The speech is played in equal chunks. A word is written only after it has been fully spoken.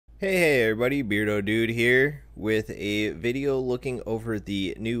Hey everybody, Beardo Dude here with a video looking over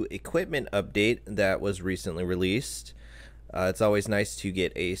the new equipment update that was recently released. It's always nice to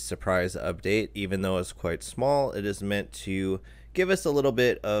get a surprise update, even though it's quite small. It is meant to give us a little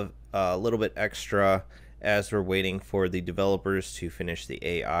bit extra as we're waiting for the developers to finish the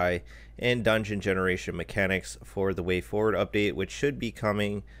AI and dungeon generation mechanics for the Way Forward update, which should be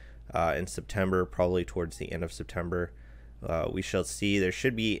coming in September, probably towards the end of September. We shall see. There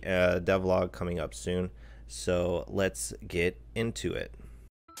should be a devlog coming up soon, so let's get into it.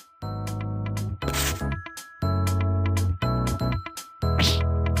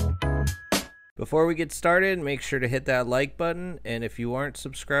 Before we get started, make sure to hit that like button, and if you aren't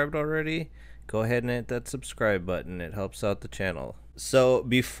subscribed already, go ahead and hit that subscribe button. It helps out the channel. So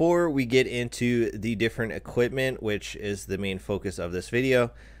before we get into the different equipment, which is the main focus of this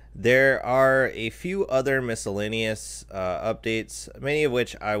video, there are a few other miscellaneous updates, many of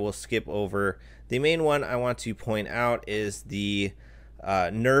which I will skip over. The main one I want to point out is the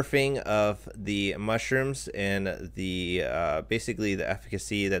nerfing of the mushrooms and the basically the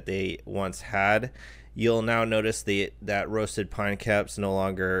efficacy that they once had. You'll now notice that roasted pine caps no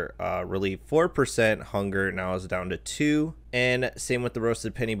longer relieve 4% hunger, now is down to 2. And same with the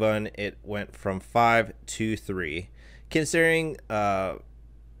roasted penny bun, it went from 5 to 3. Considering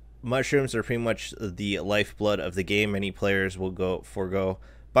mushrooms are pretty much the lifeblood of the game, many players will forego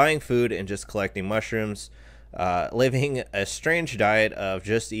buying food and just collecting mushrooms, living a strange diet of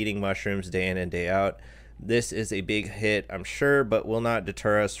just eating mushrooms day in and day out. This is a big hit, I'm sure, but will not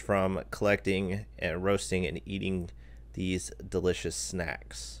deter us from collecting and roasting and eating these delicious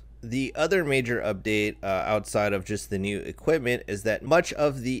snacks. The other major update outside of just the new equipment is that much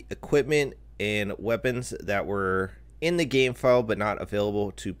of the equipment and weapons that were in the game file but not available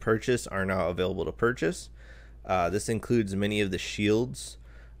to purchase are now available to purchase. This includes many of the shields,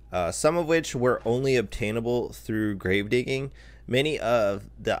 some of which were only obtainable through grave digging. Many of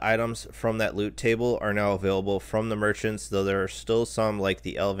the items from that loot table are now available from the merchants, though there are still some, like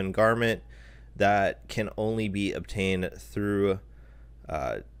the elven garment, that can only be obtained through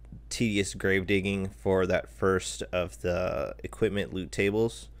tedious grave digging for that first of the equipment loot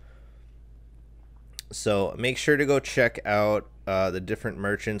tables. So make sure to go check out the different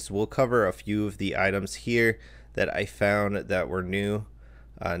merchants. We'll cover a few of the items here that I found that were new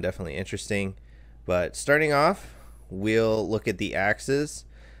and definitely interesting. But starting off, we'll look at the axes.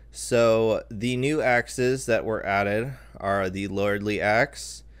 So the new axes that were added are the Lordly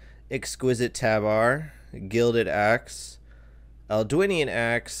Axe, Exquisite Tabar, Gilded Axe, Elduinian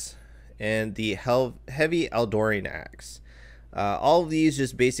Axe, and the Heavy Eldorian Axe. All of these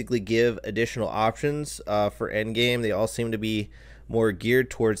just basically give additional options for endgame. They all seem to be more geared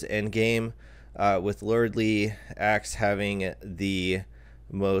towards endgame, with Lordly Axe having the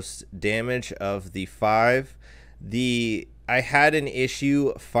most damage of the 5. I had an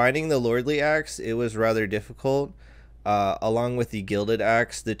issue finding the Lordly Axe. It was rather difficult, along with the Gilded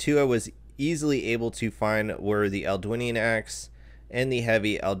Axe. The two I was easily able to find were the Elduinian Axe and the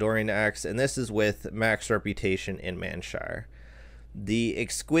Heavy Eldorian Axe, and this is with max reputation in Manshire. The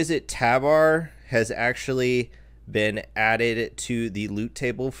Exquisite Tabar has actually been added to the loot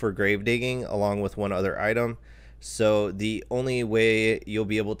table for grave digging along with one other item. So the only way you'll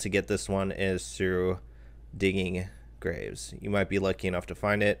be able to get this one is through digging graves. You might be lucky enough to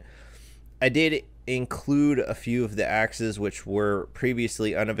find it. I did include a few of the axes which were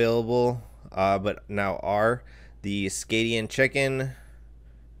previously unavailable, but now are. The Scadian Chicken,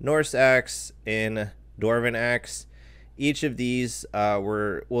 Norse Axe, and Dwarven Axe. Each of these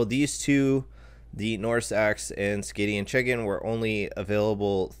these two, the Norse Axe and Scadian Chicken, were only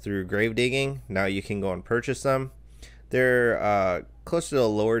available through grave digging. Now you can go and purchase them. They're close to the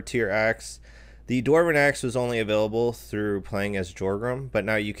lower tier axe. The Dwarven Axe was only available through playing as Jorgrim, but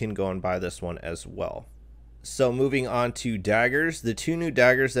now you can go and buy this one as well. So moving on to daggers, the two new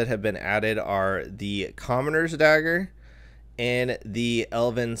daggers that have been added are the Commoner's Dagger and the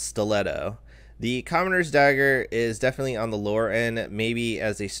Elven Stiletto. The Commoner's Dagger is definitely on the lower end, maybe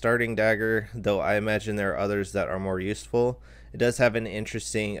as a starting dagger, though I imagine there are others that are more useful. It does have an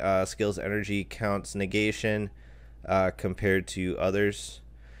interesting skills energy counts negation compared to others.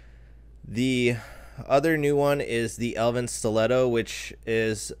 The other new one is the Elven Stiletto, which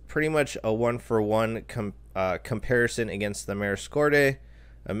is pretty much a one-for-one comparison against the Messericorde,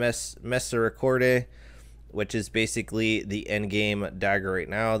 which is basically the endgame dagger right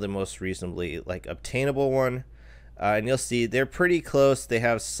now, the most reasonably obtainable one. And you'll see they're pretty close. They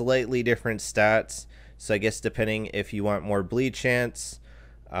have slightly different stats, so I guess depending if you want more bleed chance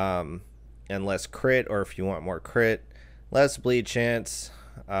and less crit, or if you want more crit, less bleed chance,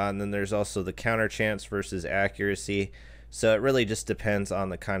 and then there's also the counter chance versus accuracy. So it really just depends on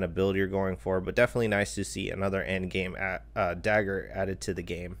the kind of build you're going for, but definitely nice to see another end game dagger added to the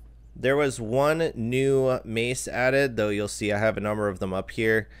game. There was one new mace added, though you'll see I have a number of them up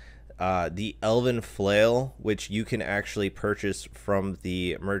here. The Elven Flail, which you can actually purchase from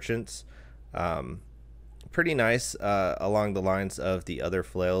the merchants. Pretty nice along the lines of the other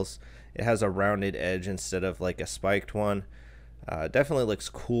flails. It has a rounded edge instead of like a spiked one. Definitely looks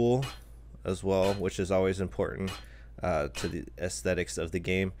cool as well, which is always important to the aesthetics of the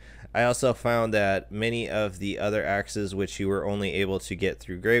game. I also found that many of the other axes which you were only able to get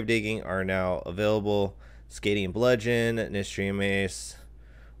through grave digging are now available. Skating Bludgeon, Nistrian Mace,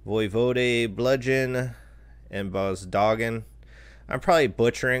 Voivode Bludgeon, and Bozdogan. I'm probably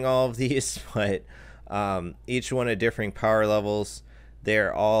butchering all of these, but each one at differing power levels.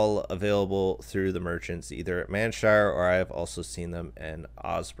 They're all available through the merchants, either at Manshire or I have also seen them in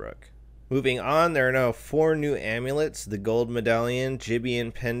Osbrook. Moving on, there are now 4 new amulets: the Gold Medallion,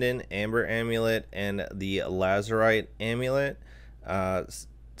 Gibeon Pendant, Amber Amulet, and the Lazarite Amulet.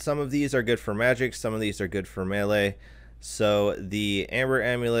 Some of these are good for magic, some of these are good for melee. So the Amber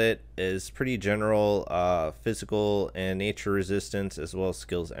Amulet is pretty general physical and nature resistance, as well as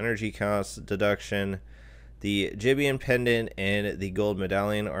skills energy cost deduction. The Gibeon Pendant and the Gold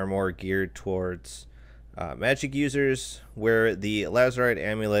Medallion are more geared towards magic users, where the Lazarite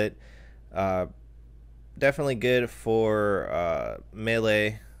Amulet definitely good for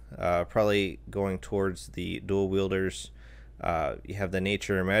melee, probably going towards the dual wielders. You have the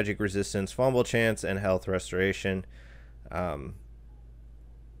nature magic resistance, fumble chance, and health restoration.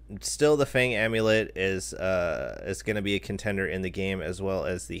 Still, the Fang Amulet is going to be a contender in the game, as well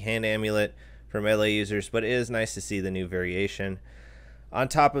as the Hand Amulet for melee users, but it is nice to see the new variation. On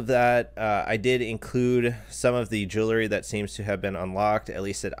top of that, I did include some of the jewelry that seems to have been unlocked, at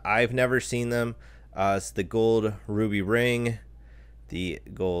least that I've never seen them. It's the gold ruby ring, the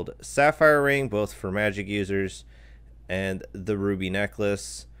gold sapphire ring, both for magic users, and the ruby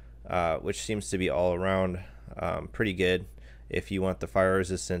necklace, which seems to be all around pretty good if you want the fire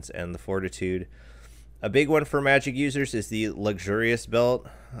resistance and the fortitude. A big one for magic users is the luxurious belt.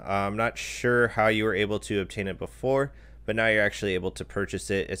 I'm not sure how you were able to obtain it before, but now you're actually able to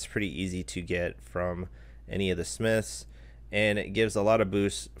purchase it. It's pretty easy to get from any of the smiths, and it gives a lot of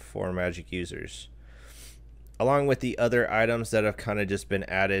boosts for magic users. Along with the other items that have kind of just been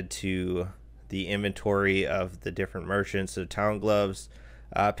added to the inventory of the different merchants, so town gloves,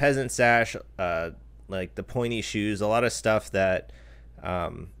 peasant sash, like the pointy shoes, a lot of stuff that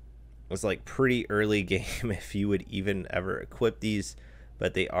was like pretty early game if you would even ever equip these,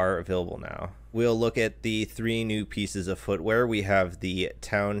 but they are available now. We'll look at the 3 new pieces of footwear. We have the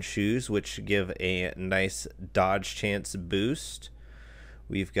town shoes, which give a nice dodge chance boost.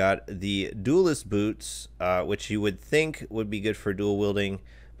 We've got the duelist boots, which you would think would be good for dual wielding,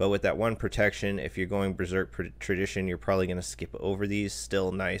 but with that 1 protection, if you're going berserk tradition, you're probably going to skip over these.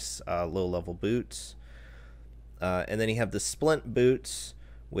 Still nice low level boots. And then you have the splint boots,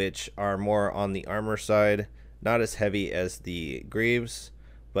 which are more on the armor side, not as heavy as the greaves,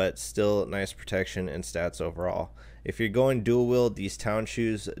 but still nice protection and stats overall. If you're going dual wield, these town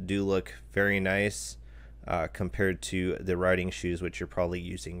shoes do look very nice compared to the riding shoes, which you're probably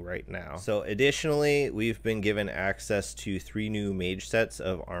using right now. So additionally, we've been given access to 3 new mage sets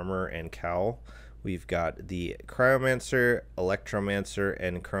of armor and cowl. We've got the Cryomancer, Electromancer,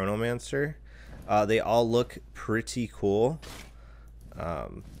 and Chronomancer. They all look pretty cool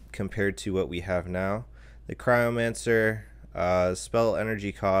compared to what we have now. The Cryomancer, spell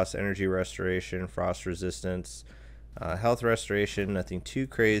energy cost, energy restoration, frost resistance, health restoration, nothing too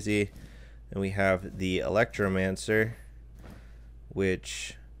crazy. And we have the Electromancer,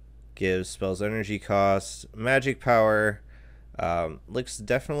 which gives spells energy cost, magic power. Looks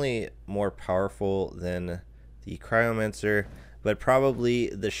definitely more powerful than the Cryomancer, but probably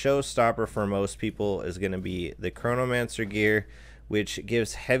the showstopper for most people is going to be the Chronomancer gear, which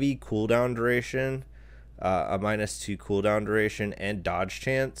gives heavy cooldown duration, a -2 cooldown duration, and dodge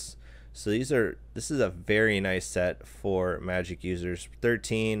chance. So this is a very nice set for magic users.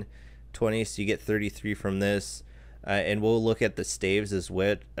 13, 20, so you get 33 from this. And we'll look at the staves as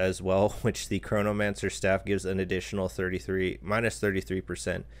well, which the Chronomancer staff gives an additional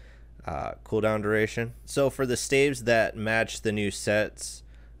 -33% cooldown duration. So for the staves that match the new sets,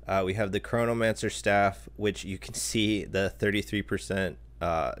 we have the Chronomancer staff, which you can see the 33%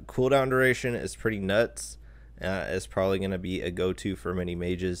 cooldown duration is pretty nuts. It's probably going to be a go-to for many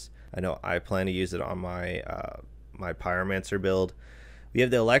mages. I know I plan to use it on my my Pyromancer build. We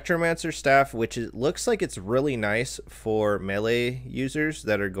have the Electromancer staff, which looks like it's really nice for melee users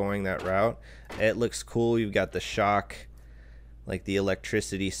that are going that route. It looks cool. You've got the shock, like the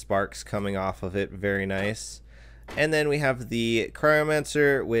electricity sparks coming off of it, very nice. And then we have the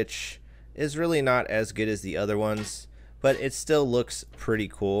Cryomancer, which is really not as good as the other ones, but it still looks pretty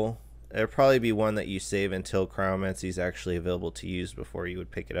cool. It'll probably be one that you save until Cryomancy is actually available to use before you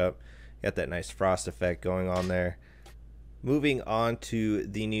would pick it up. Got that nice frost effect going on there. Moving on to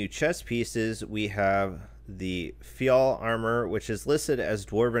the new chest pieces, we have the Fjall armor, which is listed as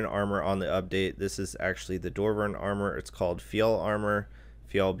Dwarven armor on the update. This is actually the Dwarven armor. It's called Fjall armor,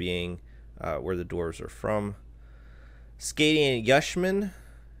 Fjall being where the dwarves are from. Skadian Yushman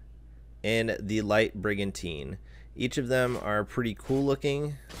and the Light Brigantine. Each of them are pretty cool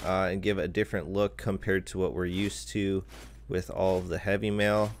looking and give a different look compared to what we're used to with all of the heavy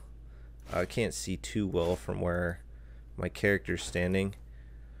mail. I can't see too well from where my character's standing,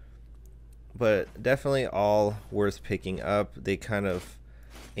 but definitely all worth picking up. They kind of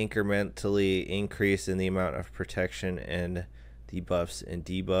incrementally increase in the amount of protection and the buffs and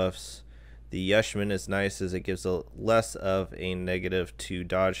debuffs. The Yushman is nice as it gives a less of a -2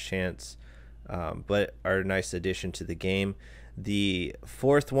 dodge chance, but are a nice addition to the game. The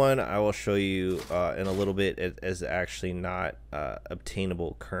fourth one I will show you in a little bit. It is actually not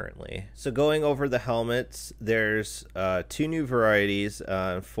obtainable currently. So going over the helmets, there's 2 new varieties,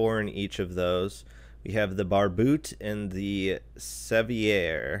 4 in each of those. We have the Barboot and the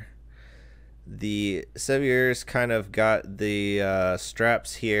Sevier. The Sevier's kind of got the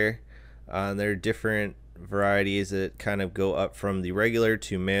straps here. They're different varieties that kind of go up from the regular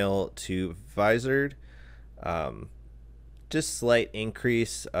to mail to visored. Just slight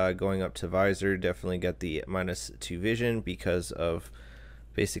increase going up to visor. Definitely got the -2 vision because of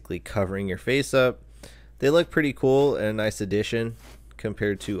basically covering your face up. They look pretty cool and a nice addition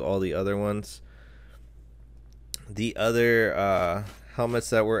compared to all the other ones. The other helmets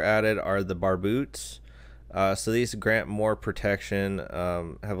that were added are the Barboots. So these grant more protection,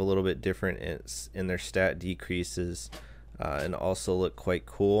 have a little bit different in their stat decreases, and also look quite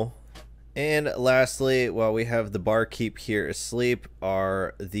cool. And lastly, while we have the Barkeep here asleep,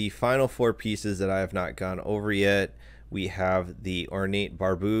 are the final 4 pieces that I have not gone over yet. We have the Ornate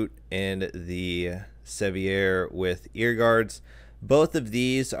Barboot and the Sevier with ear guards. Both of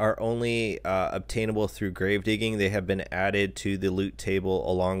these are only obtainable through grave digging. They have been added to the loot table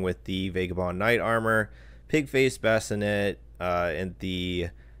along with the Vagabond Knight armor, Pigface Bassinet, and the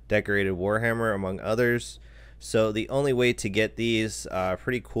Decorated Warhammer, among others. So the only way to get these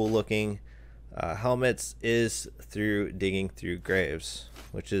pretty cool looking helmets is through digging through graves,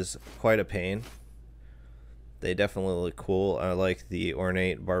 which is quite a pain. They definitely look cool. I like the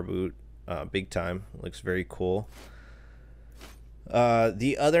Ornate Barboot big time. Looks very cool.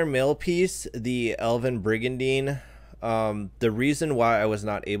 The other mail piece, the Elven Brigandine, the reason why I was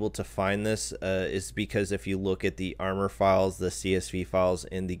not able to find this is because if you look at the armor files, the CSV files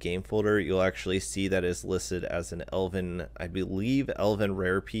in the game folder, you'll actually see that is listed as an Elven, I believe, Elven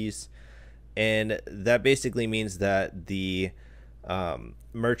rare piece. And that basically means that the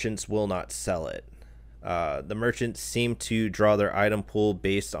merchants will not sell it. The merchants seem to draw their item pool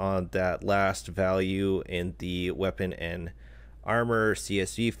based on that last value in the weapon and armor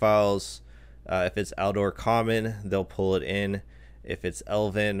CSV files. If it's Aldor common, they'll pull it in. If it's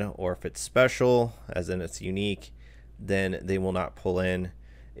Elven or if it's special, as in it's unique, then they will not pull in.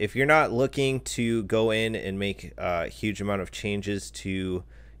 If you're not looking to go in and make a huge amount of changes to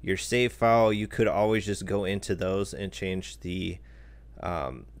your save file, you could always just go into those and change the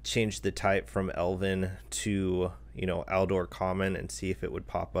type from Elven to, you know, Aldor common and see if it would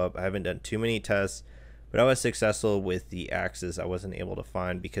pop up. I haven't done too many tests, but I was successful with the axes I wasn't able to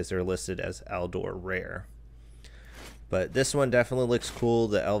find because they're listed as Aldor rare. But this one definitely looks cool,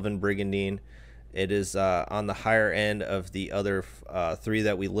 the Elven Brigandine. It is on the higher end of the other 3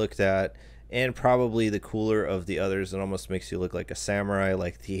 that we looked at, and probably the cooler of the others. It almost makes you look like a samurai,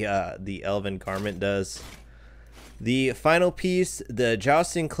 like the Elven garment does. The final piece, the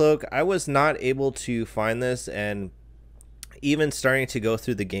Jousting Cloak, I was not able to find this, and even starting to go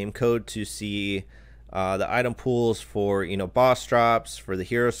through the game code to see the item pools for, you know, boss drops, for the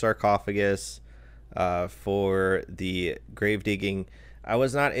hero sarcophagus, for the grave digging, I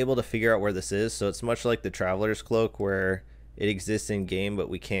was not able to figure out where this is. So it's much like the Traveler's Cloak, where it exists in game but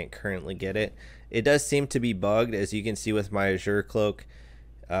we can't currently get it. It does seem to be bugged, as you can see with my Azure Cloak.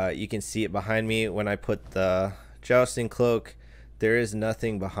 You can see it behind me. When I put the Jousting Cloak, there is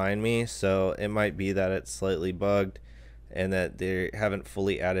nothing behind me, so it might be that it's slightly bugged and that they haven't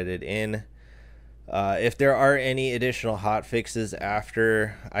fully added it in. If there are any additional hot fixes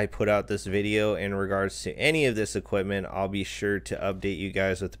after I put out this video in regards to any of this equipment, I'll be sure to update you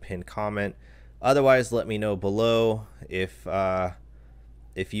guys with a pinned comment. Otherwise, let me know below if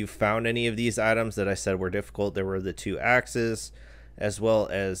you found any of these items that I said were difficult. There were the 2 axes as well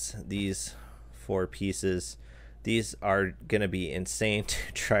as these 4 pieces. These are going to be insane to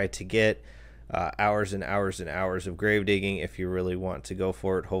try to get. Hours and hours and hours of grave digging if you really want to go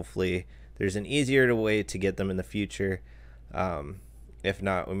for it. Hopefully there's an easier way to get them in the future. If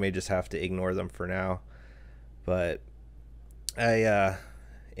not, we may just have to ignore them for now. But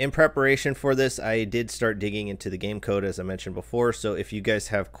in preparation for this, I did start digging into the game code, as I mentioned before. So if you guys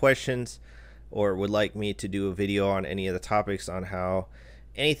have questions or would like me to do a video on any of the topics on how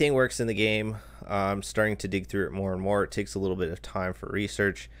anything works in the game, I'm starting to dig through it more and more. It takes a little bit of time for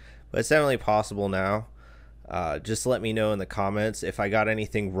research, but it's definitely possible now. Just let me know in the comments if I got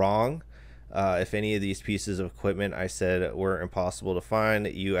anything wrong. If any of these pieces of equipment I said were impossible to find,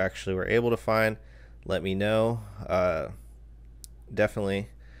 you actually were able to find, let me know. Definitely.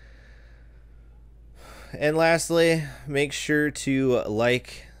 And lastly, make sure to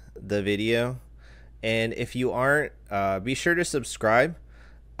like the video. And if you aren't, be sure to subscribe.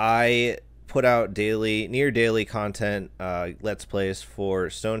 I put out near daily content, let's plays for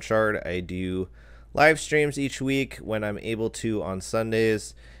Stoneshard. I do live streams each week when I'm able to on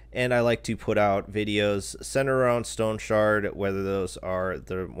Sundays, and I like to put out videos centered around Stoneshard, whether those are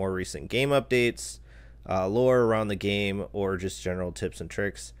the more recent game updates, lore around the game, or just general tips and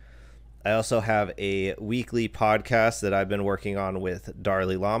tricks. I also have a weekly podcast that I've been working on with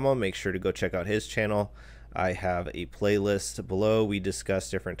Darley Llama. Make sure to go check out his channel. I have a playlist below. We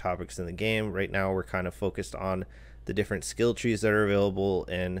discuss different topics in the game. Right now we're kind of focused on the different skill trees that are available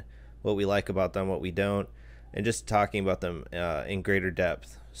and what we like about them, what we don't, and just talking about them in greater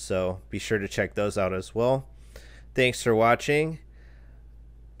depth. So be sure to check those out as well. Thanks for watching,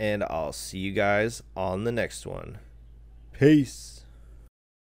 and I'll see you guys on the next one. Peace.